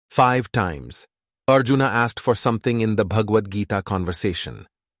5 times, Arjuna asked for something in the Bhagavad-gita conversation.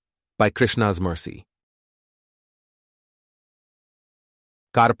 By Krishna's mercy.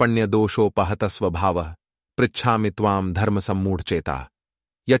 Karpanya dosho pahatasva bhava, prichhami tvam dharma sammudcheta,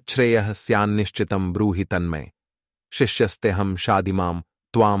 yachreyah syanishchitam bruhi tanmay, shishyasteham shadimam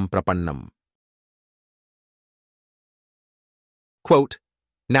tvam prapannam. Quote,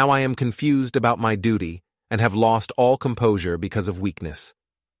 now I am confused about my duty and have lost all composure because of weakness.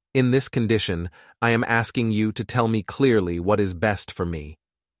 In this condition, I am asking you to tell me clearly what is best for me.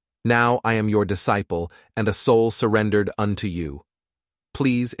 Now I am your disciple and a soul surrendered unto you.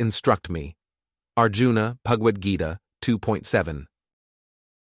 Please instruct me. Arjuna, Bhagavad-gita 2.7.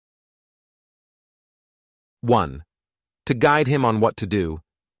 1. To guide him on what to do.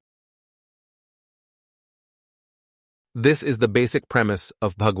 This is the basic premise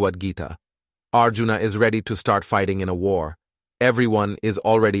of Bhagavad-gita. Arjuna is ready to start fighting in a war. Everyone is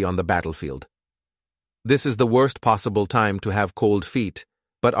already on the battlefield. This is the worst possible time to have cold feet,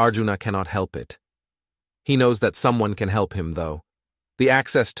 but Arjuna cannot help it. He knows that someone can help him, though. The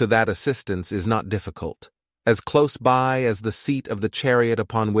access to that assistance is not difficult, as close by as the seat of the chariot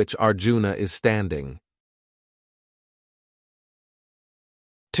upon which Arjuna is standing.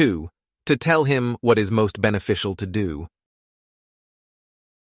 2. To tell him what is most beneficial to do.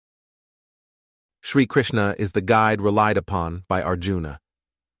 Sri Krishna is the guide relied upon by Arjuna.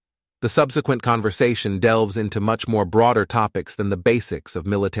 The subsequent conversation delves into much more broader topics than the basics of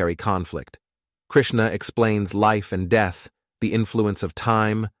military conflict. Krishna explains life and death, the influence of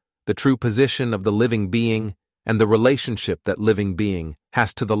time, the true position of the living being, and the relationship that living being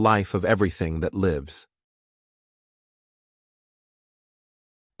has to the life of everything that lives.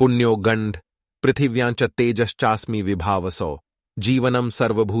 Punyo gand, prithivyancha tejaschasmi vibhavaso, jivanam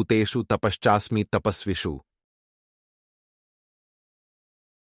sarvabhuteshu tapaschasmi tapasvishu.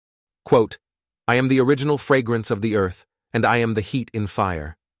 Quote, I am the original fragrance of the earth, and I am the heat in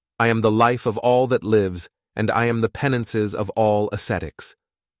fire. I am the life of all that lives, and I am the penances of all ascetics.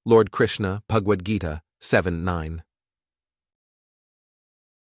 Lord Krishna, Bhagavad-gita 7:9.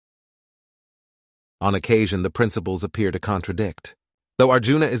 On occasion, the principles appear to contradict. Though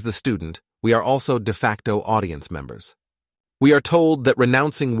Arjuna is the student, we are also de facto audience members. We are told that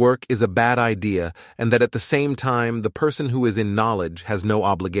renouncing work is a bad idea and that at the same time the person who is in knowledge has no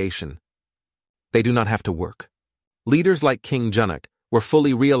obligation. They do not have to work. Leaders like King Janak were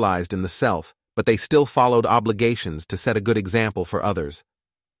fully realized in the self, but they still followed obligations to set a good example for others.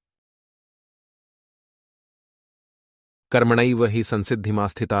 Karmanaiva hi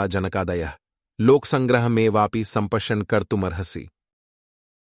sansiddhimasthita janakadayah, lok sangraha mevapi sampashan kartumarhasi.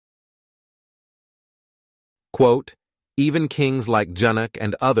 Quote, even kings like Janak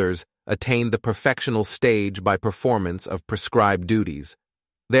and others attained the perfectional stage by performance of prescribed duties.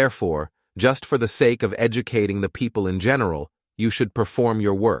 Therefore, just for the sake of educating the people in general, you should perform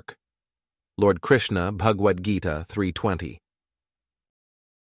your work. Lord Krishna, Bhagavad-gita 3:20.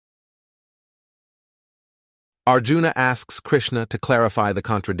 Arjuna asks Krishna to clarify the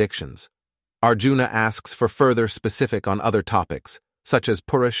contradictions. Arjuna asks for further specific on other topics, such as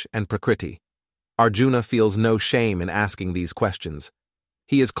Purush and Prakriti. Arjuna feels no shame in asking these questions.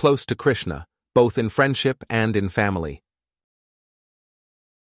 He is close to Krishna, both in friendship and in family.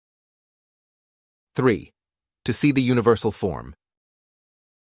 3. To see the universal form.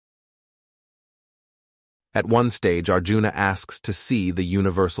 At one stage, Arjuna asks to see the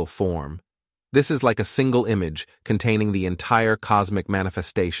universal form. This is like a single image containing the entire cosmic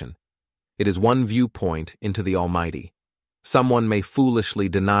manifestation. It is one viewpoint into the Almighty. Someone may foolishly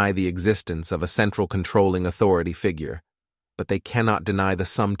deny the existence of a central controlling authority figure, but they cannot deny the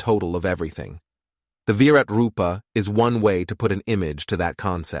sum total of everything. The Virat Rupa is one way to put an image to that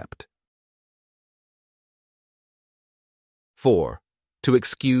concept. 4. To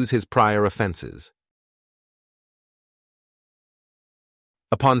excuse his prior offenses.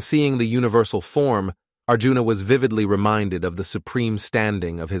 Upon seeing the universal form, Arjuna was vividly reminded of the supreme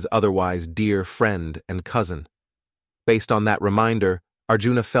standing of his otherwise dear friend and cousin. Based on that reminder,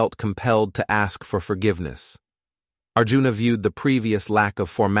 Arjuna felt compelled to ask for forgiveness. Arjuna viewed the previous lack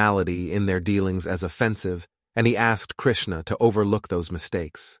of formality in their dealings as offensive, and he asked Krishna to overlook those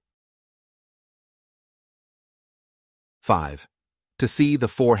mistakes. 5. To see the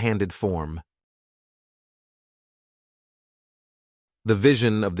four-handed form. The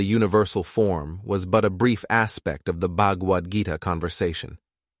vision of the universal form was but a brief aspect of the Bhagavad-gita conversation.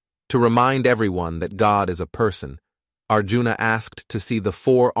 To remind everyone that God is a person, Arjuna asked to see the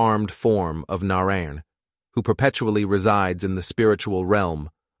four-armed form of Narayan, who perpetually resides in the spiritual realm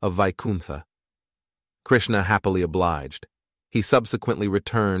of Vaikuntha. Krishna happily obliged. He subsequently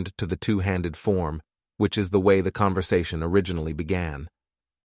returned to the two-handed form, which is the way the conversation originally began.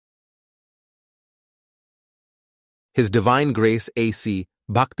 His Divine Grace A.C.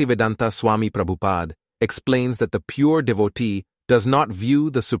 Bhaktivedanta Swami Prabhupada explains that the pure devotee does not view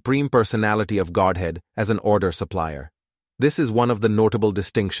the Supreme Personality of Godhead as an order supplier. This is one of the notable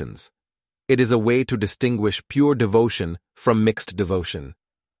distinctions. It is a way to distinguish pure devotion from mixed devotion.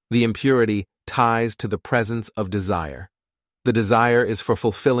 The impurity ties to the presence of desire. The desire is for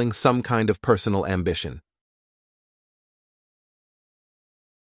fulfilling some kind of personal ambition.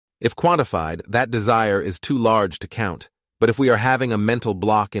 If quantified, that desire is too large to count, but if we are having a mental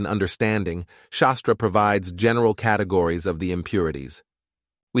block in understanding, Shastra provides general categories of the impurities.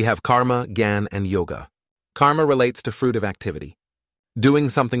 We have karma, gyan, and yoga. Karma relates to fruit of activity, doing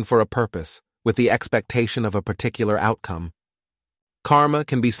something for a purpose, with the expectation of a particular outcome. Karma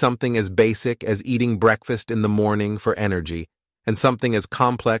can be something as basic as eating breakfast in the morning for energy, and something as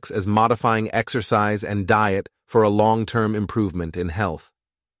complex as modifying exercise and diet for a long-term improvement in health.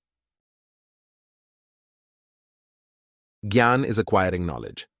 Gyan is acquiring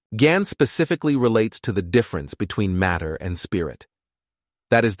knowledge. Gyan specifically relates to the difference between matter and spirit.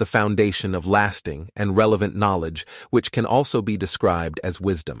 That is the foundation of lasting and relevant knowledge, which can also be described as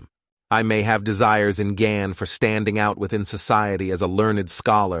wisdom. I may have desires in Gyan for standing out within society as a learned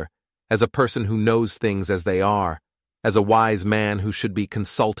scholar, as a person who knows things as they are, as a wise man who should be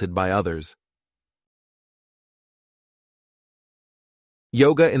consulted by others.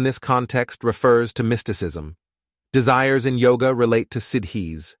 Yoga in this context refers to mysticism. Desires in yoga relate to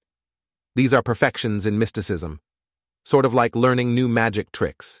siddhis. These are perfections in mysticism, sort of like learning new magic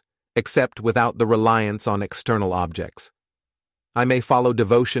tricks, except without the reliance on external objects. I may follow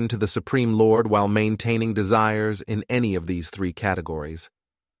devotion to the Supreme Lord while maintaining desires in any of these three categories.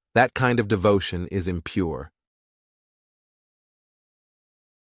 That kind of devotion is impure.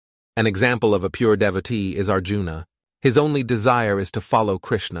 An example of a pure devotee is Arjuna. His only desire is to follow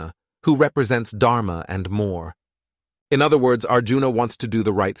Krishna, who represents Dharma and more. In other words, Arjuna wants to do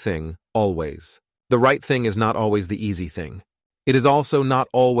the right thing, always. The right thing is not always the easy thing. It is also not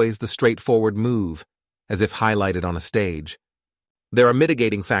always the straightforward move, as if highlighted on a stage. There are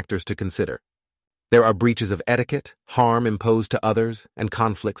mitigating factors to consider. There are breaches of etiquette, harm imposed to others, and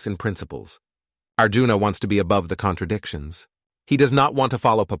conflicts in principles. Arjuna wants to be above the contradictions. He does not want to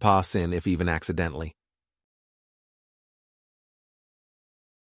follow Papa sin, if even accidentally.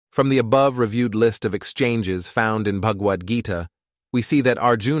 From the above-reviewed list of exchanges found in Bhagavad-gita, we see that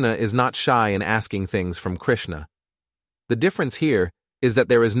Arjuna is not shy in asking things from Krishna. The difference here is that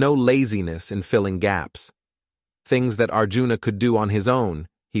there is no laziness in filling gaps. Things that Arjuna could do on his own,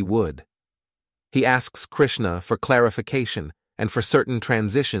 he would. He asks Krishna for clarification and for certain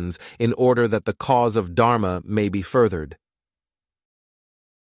transitions in order that the cause of Dharma may be furthered.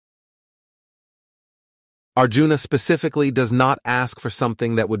 Arjuna specifically does not ask for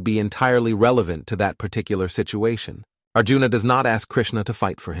something that would be entirely relevant to that particular situation. Arjuna does not ask Krishna to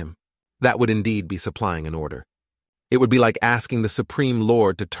fight for him. That would indeed be supplying an order. It would be like asking the Supreme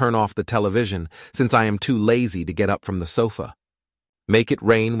Lord to turn off the television since I am too lazy to get up from the sofa. Make it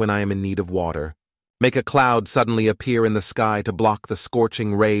rain when I am in need of water. Make a cloud suddenly appear in the sky to block the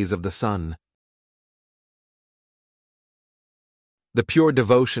scorching rays of the sun. The pure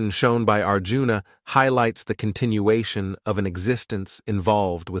devotion shown by Arjuna highlights the continuation of an existence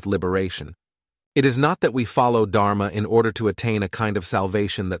involved with liberation. It is not that we follow Dharma in order to attain a kind of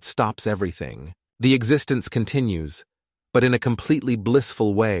salvation that stops everything. The existence continues, but in a completely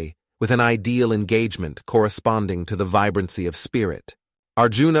blissful way, with an ideal engagement corresponding to the vibrancy of spirit.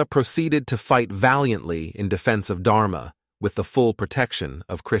 Arjuna proceeded to fight valiantly in defense of Dharma, with the full protection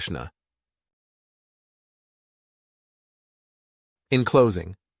of Krishna. In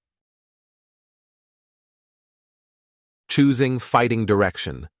closing, choosing fighting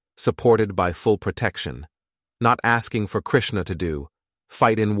direction, supported by full protection, not asking for Krishna to do,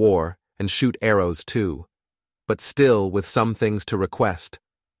 fight in war and shoot arrows too, but still with some things to request,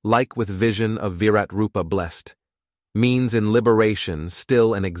 like with vision of Virat Rupa blessed, means in liberation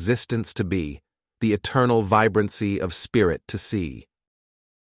still an existence to be, the eternal vibrancy of spirit to see.